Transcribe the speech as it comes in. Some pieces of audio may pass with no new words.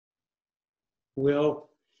Will,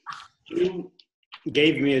 you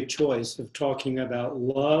gave me a choice of talking about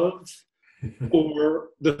love or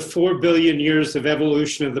the 4 billion years of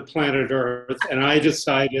evolution of the planet Earth, and I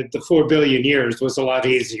decided the 4 billion years was a lot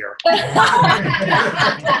easier.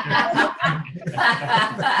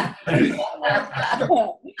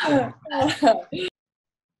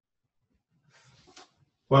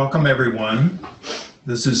 Welcome, everyone.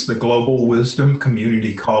 This is the Global Wisdom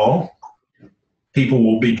Community Call. People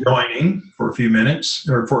will be joining for a few minutes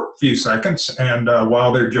or for a few seconds, and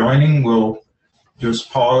while they're joining, we'll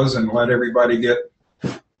just pause and let everybody get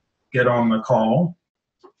on the call.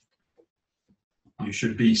 You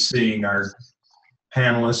should be seeing our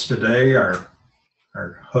panelists today, our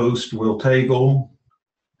host, Will Tagle,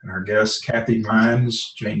 and our guests, Kathy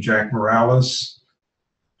Mines, Jane Jack Morales,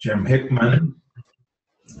 Jim Hickman,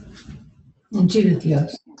 and Judith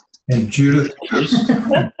Yost.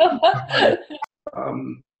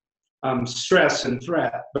 Stress and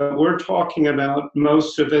threat, but we're talking about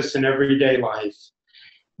most of us in everyday life,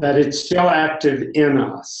 that it's still active in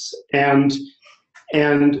us. And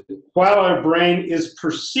while our brain is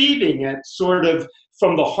perceiving it sort of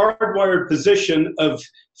from the hardwired position of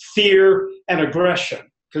fear and aggression,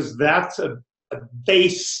 because that's a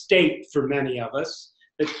base state for many of us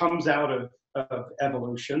that comes out of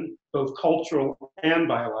evolution, both cultural and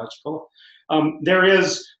biological. There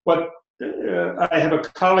is what I have a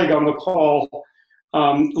colleague on the call,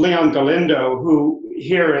 Leon Galindo, who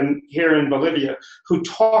here in Bolivia, who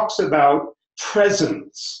talks about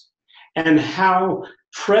presence and how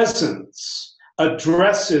presence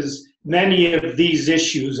addresses many of these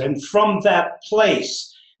issues. And from that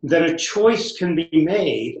place, then a choice can be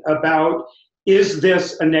made about, is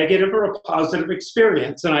this a negative or a positive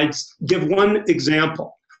experience? And I give one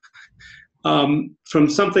example from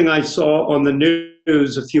something I saw on the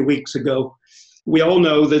news a few weeks ago. We all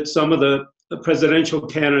know that some of the presidential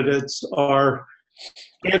candidates are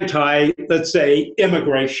anti, let's say,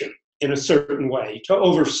 immigration in a certain way, to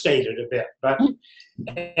overstate it a bit. But,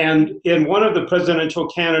 and in one of the presidential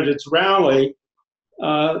candidates' rally,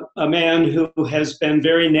 a man who has been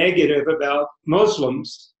very negative about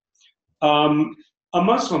Muslims, a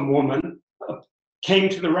Muslim woman came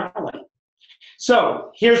to the rally.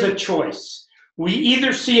 So here's a choice. We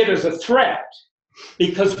either see it as a threat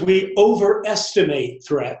because we overestimate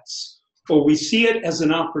threats, or we see it as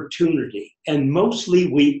an opportunity, and mostly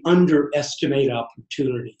we underestimate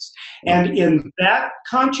opportunities. And in that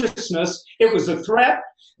consciousness, it was a threat.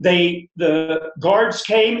 The guards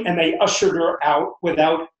came and they ushered her out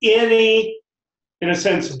without any, in a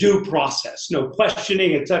sense, due process, no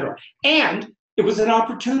questioning, etc. And it was an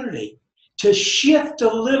opportunity to shift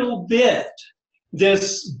a little bit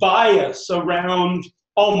this bias around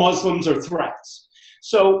all Muslims are threats.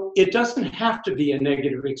 So it doesn't have to be a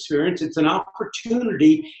negative experience. It's an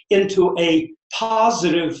opportunity into a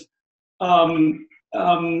positive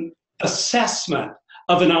assessment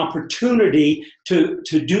of an opportunity to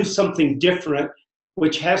do something different,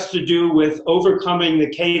 which has to do with overcoming the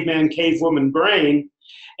caveman, cavewoman brain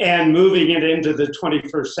and moving it into the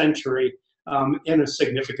 21st century in a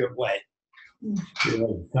significant way.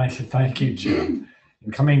 Good. Thank you, Jim.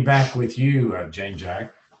 And coming back with you, Jane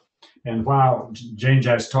Jack. And while Jane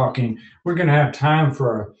Jack's talking, we're going to have time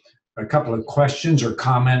for a couple of questions or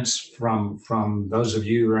comments from those of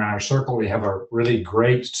you in our circle. We have a really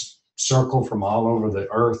great circle from all over the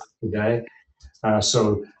earth today.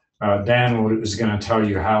 So Dan is going to tell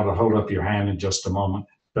you how to hold up your hand in just a moment.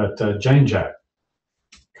 But Jane Jack,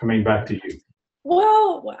 coming back to you.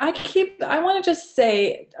 Well, I want to just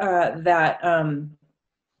say that,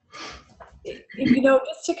 you know,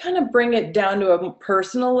 just to kind of bring it down to a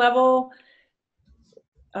personal level,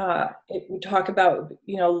 we talk about,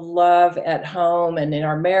 you know, love at home and in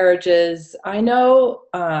our marriages. I know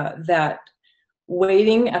that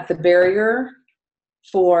waiting at the barrier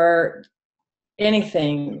for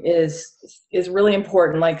anything is really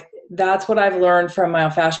important. Like, that's what I've learned from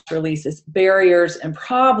myofascial release is barriers and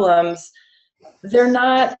problems.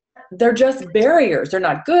 They're just barriers. They're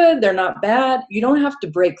not good. They're not bad. You don't have to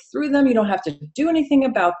break through them. You don't have to do anything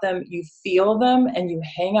about them. You feel them and you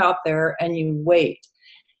hang out there and you wait.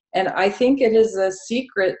 And I think it is a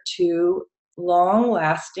secret to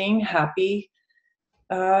long-lasting, happy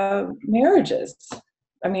marriages.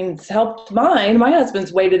 I mean, it's helped mine. My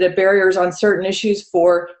husband's waited at barriers on certain issues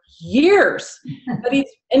for years, but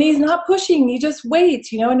he's not pushing. He just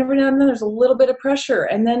waits, you know, and every now and then there's a little bit of pressure.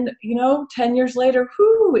 And then, you know, 10 years later,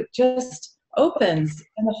 whoo, it just opens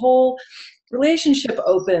and the whole relationship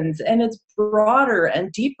opens and it's broader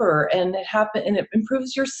and deeper and it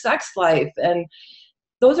improves your sex life. And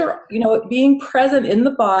those are, being present in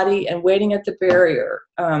the body and waiting at the barrier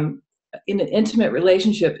in an intimate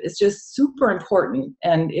relationship is just super important.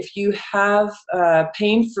 And if you have a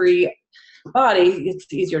pain-free body,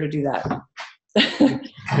 it's easier to do that. Good.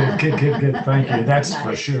 Thank you. That's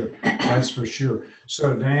for sure. That's for sure.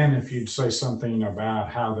 So Dan, if you'd say something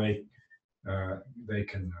about how they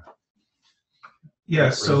can.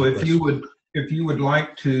 Yes. So if you would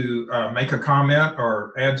like to make a comment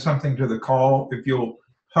or add something to the call, if you'll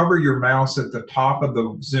hover your mouse at the top of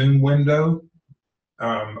the Zoom window,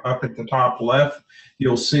 up at the top left,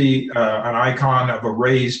 you'll see an icon of a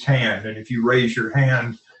raised hand. And if you raise your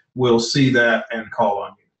hand, we'll see that and call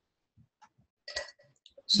on you.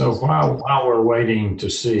 So while we're waiting to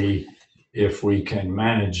see if we can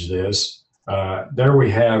manage this, there we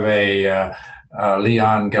have a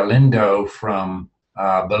Leon Galindo from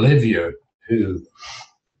Bolivia who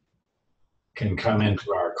can come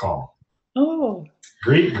into our call. Oh.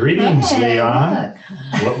 Greetings, Hey, Leon.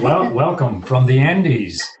 Well, welcome from the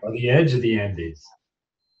Andes, or the edge of the Andes.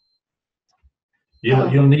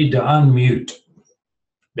 You'll need to unmute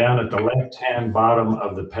down at the left-hand bottom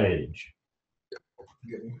of the page.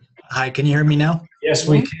 Hi, can you hear me now? Yes,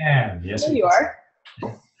 we can. Yes, There you are.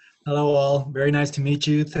 Hello all, very nice to meet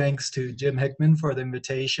you. Thanks to Jim Hickman for the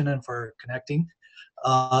invitation and for connecting.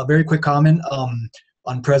 Very quick comment on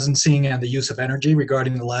presencing and the use of energy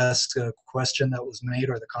regarding the last question that was made,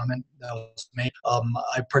 or the comment that was made.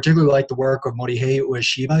 I particularly like the work of Morihei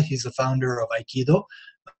Ueshiba. He's the founder of Aikido,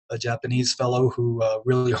 a Japanese fellow who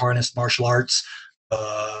really harnessed martial arts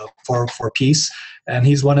for peace. And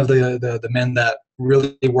he's one of the men that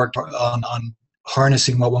really worked on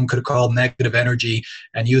harnessing what one could call negative energy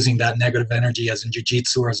and using that negative energy as in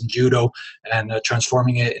jiu-jitsu or as in judo and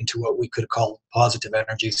transforming it into what we could call positive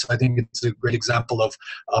energy. So I think it's a great example of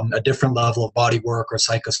a different level of body work or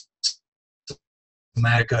psychosomatic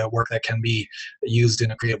work that can be used in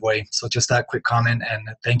a creative way. So just that quick comment, and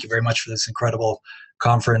thank you very much for this incredible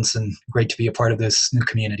conference, and great to be a part of this new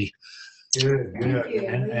community. Good. you.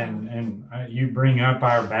 And you bring up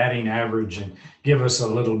our batting average and give us a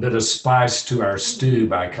little bit of spice to our stew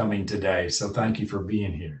by coming today. So thank you for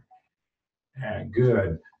being here.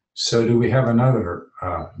 Good. So do we have another,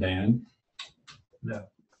 Dan? No.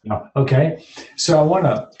 No. Okay. So I want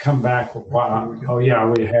to come back. Oh yeah,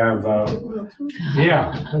 we have.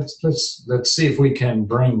 Yeah. Let's see if we can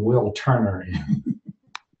bring Will Turner in.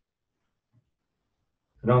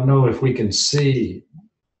 I don't know if we can see.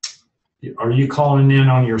 Are you calling in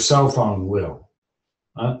on your cell phone, Will?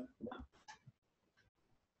 Huh?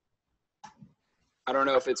 I don't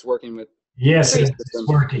know if it's working with. Yes, it's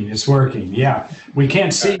working. It's working. Yeah. We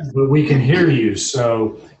can't see you, but we can hear you.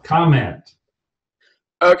 So comment.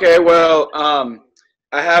 Okay, well,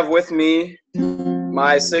 I have with me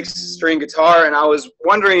my 6-string guitar, and I was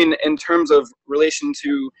wondering, in terms of relation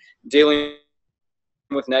to dealing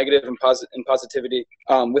with negative and positivity,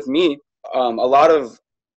 with me, a lot of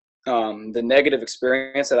the negative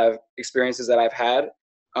experiences that I've had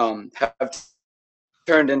have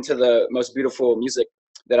turned into the most beautiful music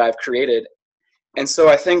that I've created. And so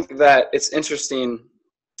I think that it's interesting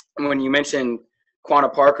when you mentioned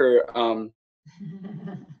Quanah Parker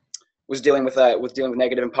was dealing with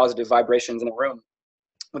negative and positive vibrations in a room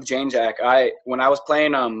with Jane Jack. When I was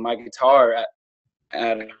playing my guitar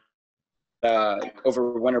at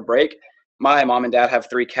over winter break, my mom and dad have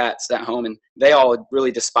 3 cats at home, and they all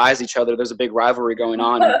really despise each other. There's a big rivalry going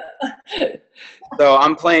on. So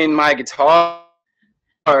I'm playing my guitar,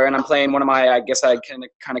 and I'm playing one of my, I guess I can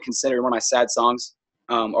kind of consider one of my sad songs.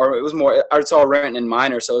 Or it was more, it's all written in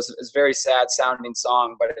minor, so it's a very sad sounding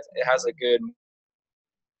song, but it has a good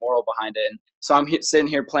moral behind it. And so I'm sitting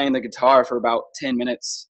here playing the guitar for about 10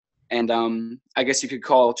 minutes, and I guess you could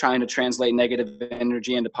call trying to translate negative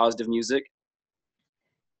energy into positive music.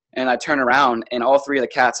 And I turn around, and all 3 of the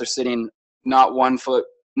cats are sitting not 1 foot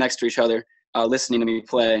next to each other, listening to me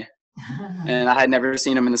play. And I had never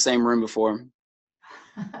seen them in the same room before.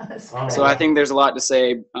 So I think there's a lot to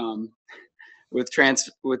say with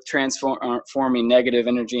transforming negative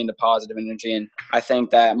energy into positive energy. And I think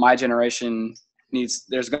that my generation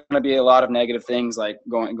there's going to be a lot of negative things like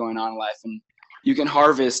going on in life. And you can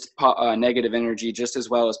harvest negative energy just as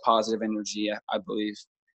well as positive energy, I believe.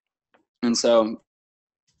 And so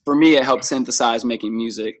for me, it helped synthesize making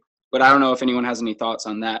music, but I don't know if anyone has any thoughts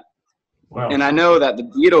on that. Well, And I know that the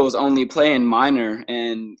Beatles only play in minor,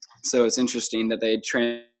 and so it's interesting that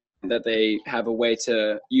they have a way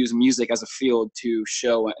to use music as a field to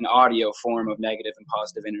show an audio form of negative and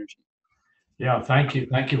positive energy. yeah, thank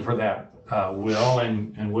you for that, Will.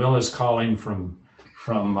 And Will is calling from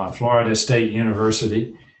Florida State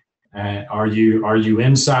University. Are you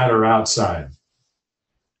inside or outside?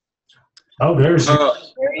 Oh, there's.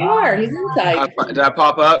 There you are. He's inside. Did I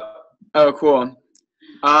pop up? Oh, cool.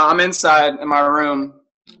 I'm inside in my room.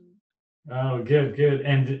 Oh, good.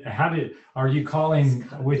 And are you calling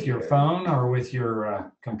with your phone or with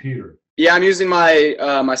your computer? Yeah, I'm using my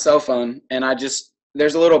my cell phone, and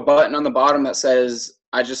there's a little button on the bottom that says,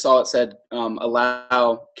 I just saw it said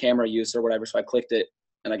allow camera use or whatever, so I clicked it,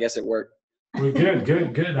 and I guess it worked. Well,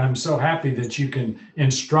 good. I'm so happy that you can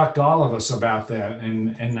instruct all of us about that.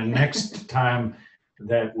 And the next time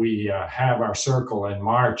that we have our circle in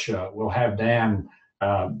March, we'll have Dan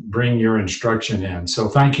bring your instruction in. So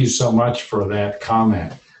thank you so much for that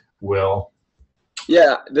comment, Will.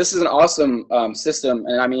 Yeah, this is an awesome system,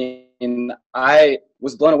 and I mean, I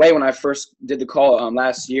was blown away when I first did the call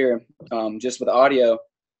last year, just with audio,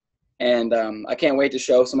 and I can't wait to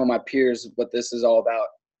show some of my peers what this is all about.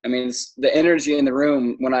 I mean, it's the energy in the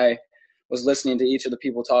room when I was listening to each of the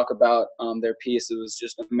people talk about their piece. It was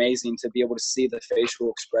just amazing to be able to see the facial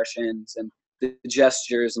expressions and the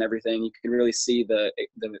gestures and everything. You can really see the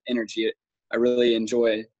energy. I really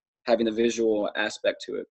enjoy having the visual aspect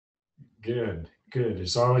to it. Good.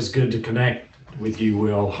 It's always good to connect with you,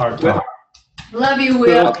 Will. Heart to heart. Love you,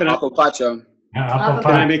 Will. Well, can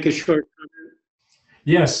I make a short comment?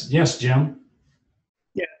 Yes, Jim.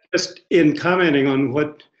 Yeah, just in commenting on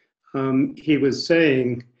what he was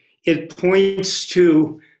saying, it points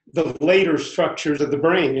to the later structures of the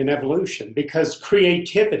brain in evolution, because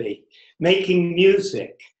creativity, making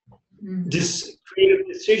music, creative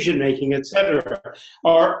decision making, etc.,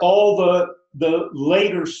 are all the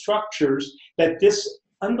later structures that this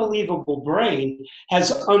unbelievable brain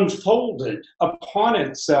has unfolded upon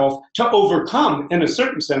itself to overcome, in a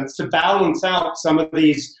certain sense, to balance out some of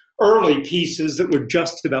these early pieces that were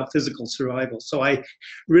just about physical survival. So I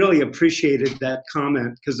really appreciated that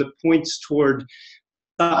comment, because it points toward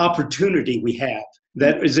the opportunity we have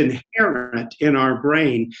that is inherent in our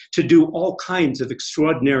brain to do all kinds of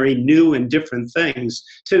extraordinary, new and different things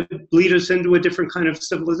to lead us into a different kind of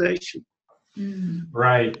civilization.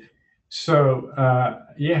 Right. So,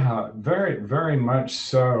 yeah, very, very much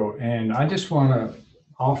so. And I just want to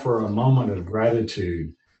offer a moment of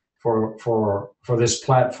gratitude for this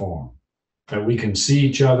platform, that we can see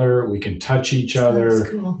each other, we can touch each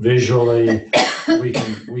other visually, we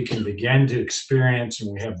can begin to experience,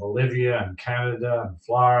 and we have Bolivia and Canada and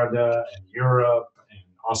Florida and Europe and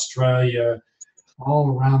Australia,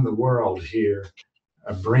 all around the world here,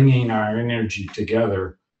 bringing our energy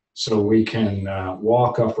together so we can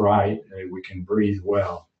walk upright, we can breathe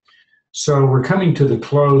well. So we're coming to the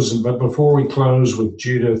close, but before we close with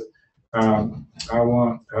Judith, I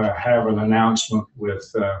want to have an announcement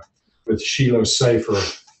with Sheila Safer.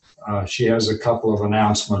 She has a couple of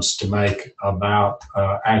announcements to make about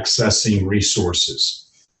accessing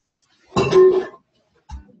resources.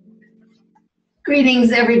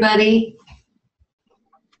 Greetings, everybody.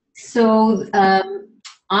 So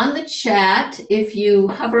on the chat, if you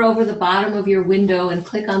hover over the bottom of your window and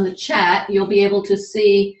click on the chat, you'll be able to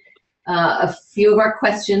see a few of our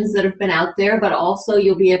questions that have been out there, but also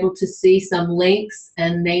you'll be able to see some links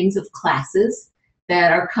and names of classes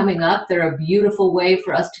that are coming up. They're a beautiful way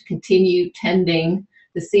for us to continue tending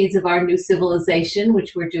the seeds of our new civilization,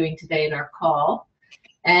 which we're doing today in our call.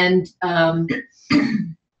 And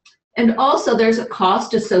also there's a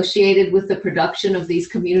cost associated with the production of these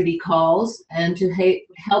community calls, and to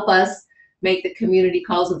help us make the community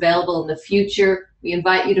calls available in the future, we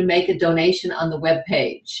invite you to make a donation on the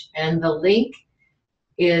webpage. And the link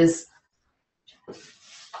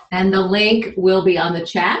will be on the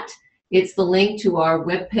chat. It's the link to our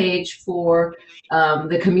webpage for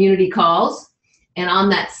the community calls. And on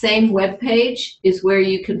that same webpage is where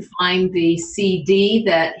you can find the CD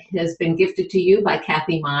that has been gifted to you by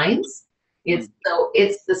Kathy Mines. It's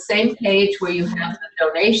the same page where you have the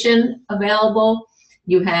donation available,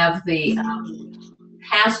 you have the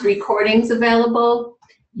past recordings available,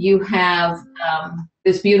 you have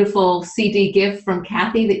this beautiful CD gift from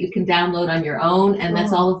Kathy that you can download on your own, and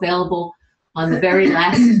that's all available on the very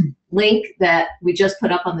last link that we just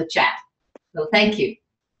put up on the chat. So thank you.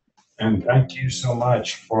 And thank you so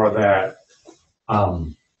much for that,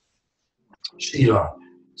 Sheila.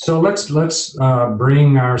 So let's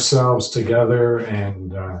bring ourselves together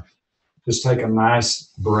and just take a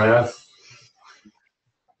nice breath,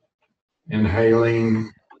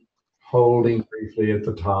 inhaling, holding briefly at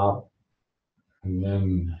the top, and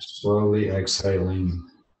then slowly exhaling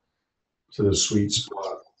to the sweet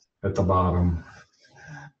spot at the bottom,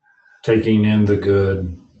 taking in the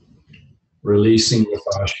good, releasing the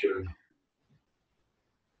fascia,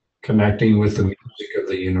 connecting with the music of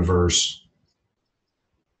the universe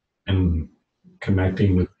and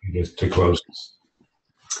connecting with you to close us.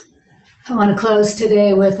 I want to close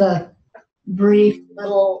today with a brief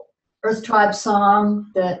little Earth Tribe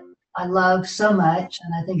song that I love so much,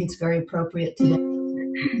 and I think it's very appropriate today.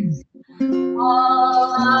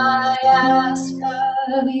 All I ask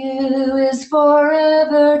of you is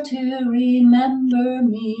forever to remember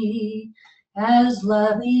me as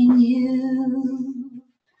loving you.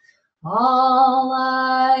 All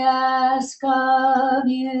I ask of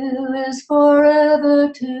you is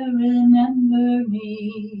forever to remember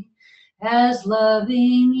me as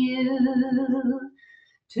loving you.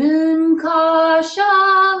 Tun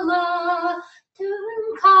kashala,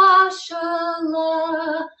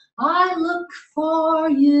 I look for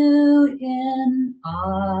you in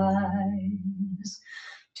eyes.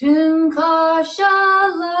 Tun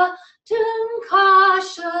kashala,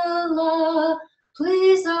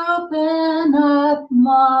 please open up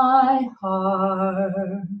my heart.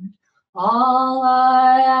 All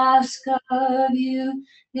I ask of you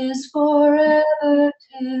is forever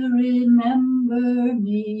to remember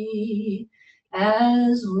me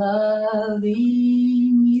as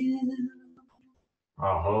loving you.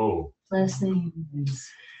 Aho.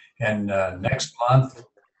 Blessings. And next month,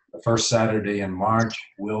 the first Saturday in March,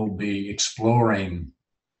 we'll be exploring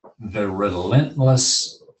the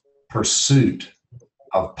relentless pursuit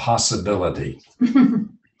of possibility.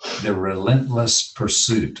 The relentless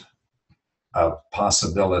pursuit of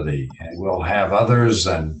possibility. And we'll have others,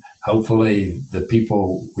 and hopefully the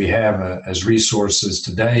people we have as resources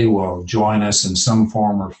today will join us in some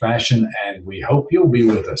form or fashion, and we hope you'll be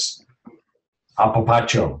with us.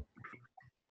 Apapacho.